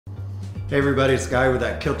Hey everybody, it's Guy with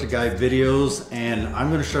that Kilted Guy videos, and I'm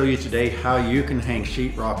going to show you today how you can hang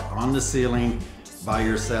sheetrock on the ceiling by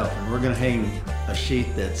yourself. And we're going to hang a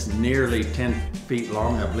sheet that's nearly 10 feet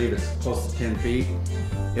long. I believe it's close to 10 feet.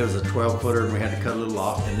 It was a 12-footer and we had to cut a little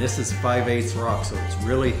off, and this is 5/8 rock, so it's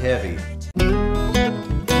really heavy.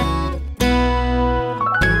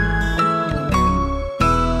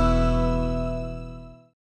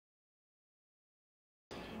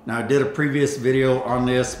 Now, I did a previous video on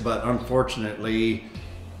this, but unfortunately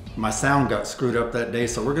my sound got screwed up that day,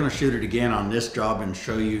 so we're going to shoot it again on this job and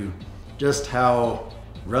show you just how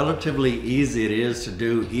relatively easy it is to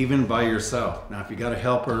do even by yourself. Now, if you got a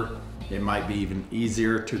helper, it might be even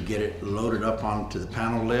easier to get it loaded up onto the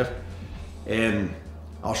panel lift, and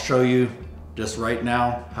I'll show you just right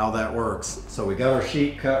now how that works. So we got our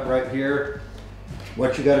sheet cut right here.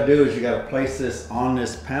 What you got to do is you got to place this on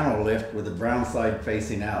this panel lift with the brown side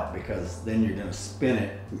facing out, because then you're going to spin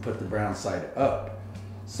it and put the brown side up.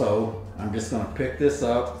 So I'm just going to pick this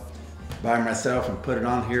up by myself and put it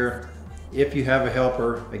on here. If you have a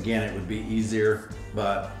helper, again, it would be easier,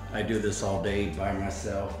 but I do this all day by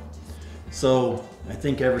myself. So I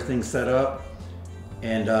think everything's set up,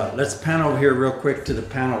 and let's pan over here real quick to the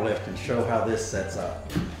panel lift and show how this sets up.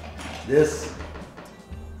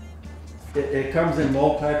 It comes in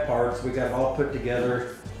multi-parts. We got it all put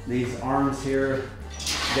together. These arms here,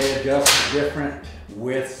 they adjust to different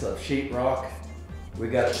widths of sheetrock. We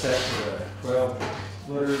got it set to the 12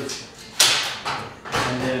 footers.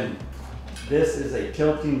 And then this is a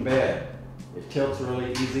tilting bed. It tilts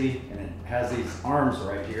really easy, and it has these arms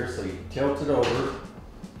right here, so you tilt it over.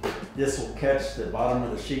 This will catch the bottom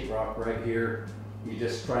of the sheetrock right here. You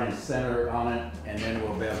just try and center it on it, and then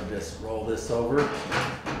we'll be able to just roll this over,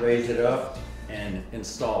 raise it up, and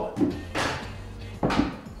install it.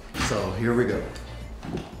 So here we go.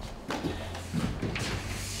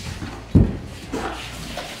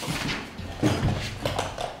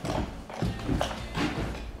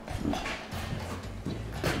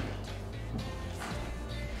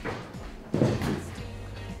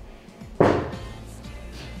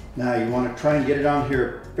 Now you want to try and get it on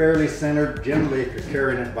here fairly centered. Generally, if you're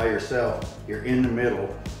carrying it by yourself, you're in the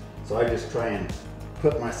middle. So I just try and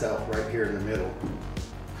put myself right here in the middle.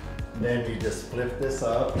 Then you just flip this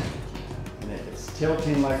up, and if it's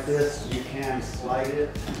tilting like this, you can slide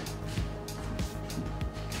it.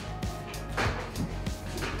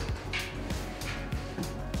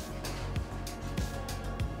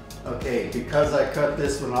 Okay, because I cut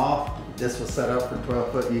this one off, this was set up for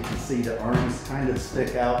 12 foot. You can see the arms kind of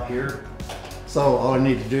stick out here. So all I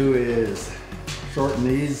need to do is shorten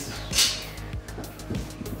these.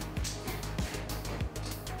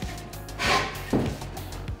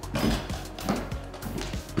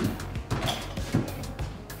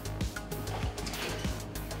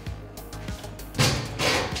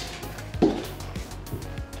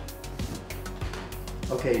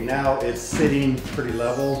 Okay, now it's sitting pretty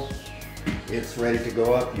level. It's ready to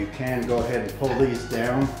go up. You can go ahead and pull these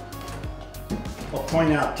down. I'll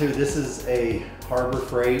point out too, this is a Harbor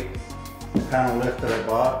Freight panel lift that I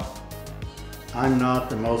bought. I'm not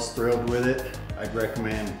the most thrilled with it. I'd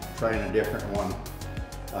recommend trying a different one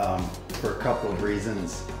for a couple of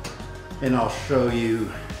reasons, and I'll show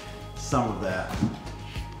you some of that.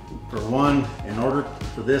 For one, in order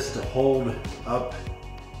for this to hold up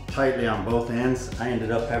tightly on both ends, I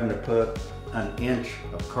ended up having to put an inch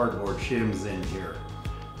of cardboard shims in here.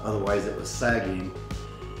 Otherwise it was sagging,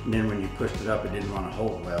 and then when you pushed it up, it didn't want to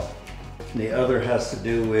hold well. And the other has to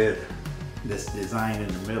do with this design in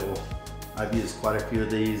the middle. I've used quite a few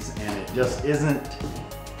of these, and it just isn't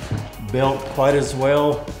built quite as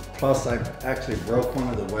well. Plus, I've actually broke one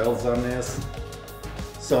of the welds on this.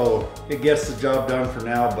 So it gets the job done for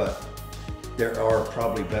now, but there are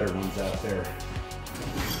probably better ones out there.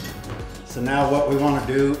 So now what we want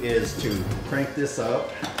to do is to crank this up.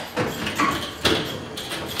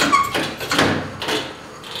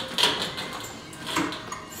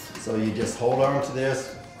 So you just hold on to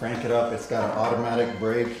this, crank it up. It's got an automatic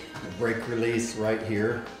brake, a brake release right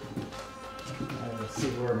here. Let's see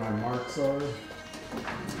where my marks are.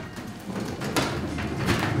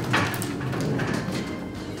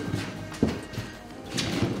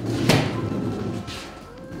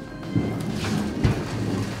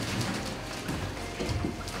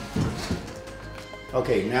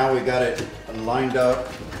 Okay, now we got it lined up.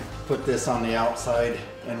 Put this on the outside,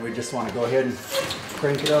 and we just want to go ahead and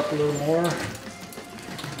crank it up a little more.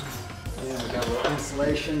 And we got a little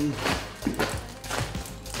insulation.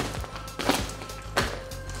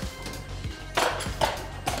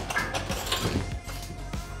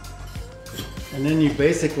 And then you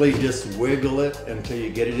basically just wiggle it until you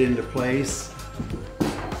get it into place.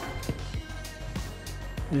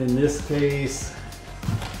 In this case,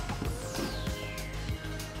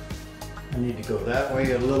 I need to go that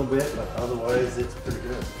way a little bit, but otherwise it's pretty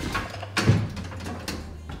good.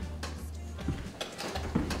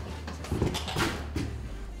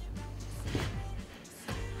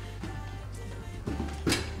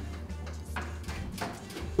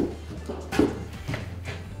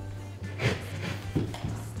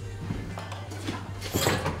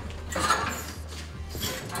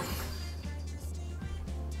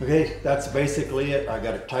 Okay, that's basically it. I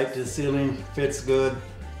got it tight to the ceiling, fits good.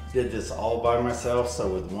 Did this all by myself, so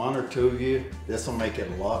with one or two of you, this will make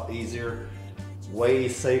it a lot easier, way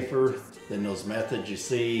safer than those methods you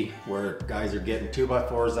see where guys are getting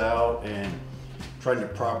 2x4s out and trying to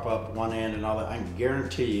prop up one end and all that. I can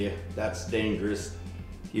guarantee you that's dangerous.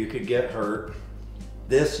 You could get hurt.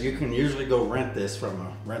 This, you can usually go rent this from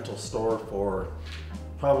a rental store for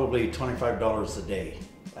probably $25 a day.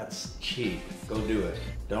 That's cheap. Go do it.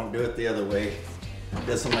 Don't do it the other way.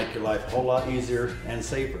 This will make your life a whole lot easier and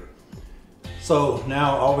safer. So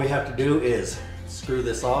now all we have to do is screw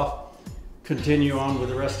this off, continue on with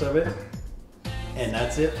the rest of it, and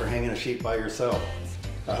that's it for hanging a sheet by yourself.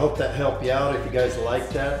 I hope that helped you out. If you guys like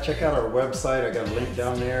that, check out our website. I got a link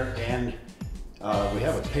down there, and we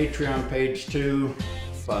have a Patreon page too.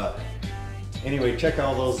 But anyway, check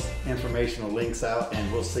all those informational links out, and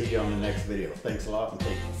we'll see you on the next video. Thanks a lot,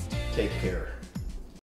 and take care.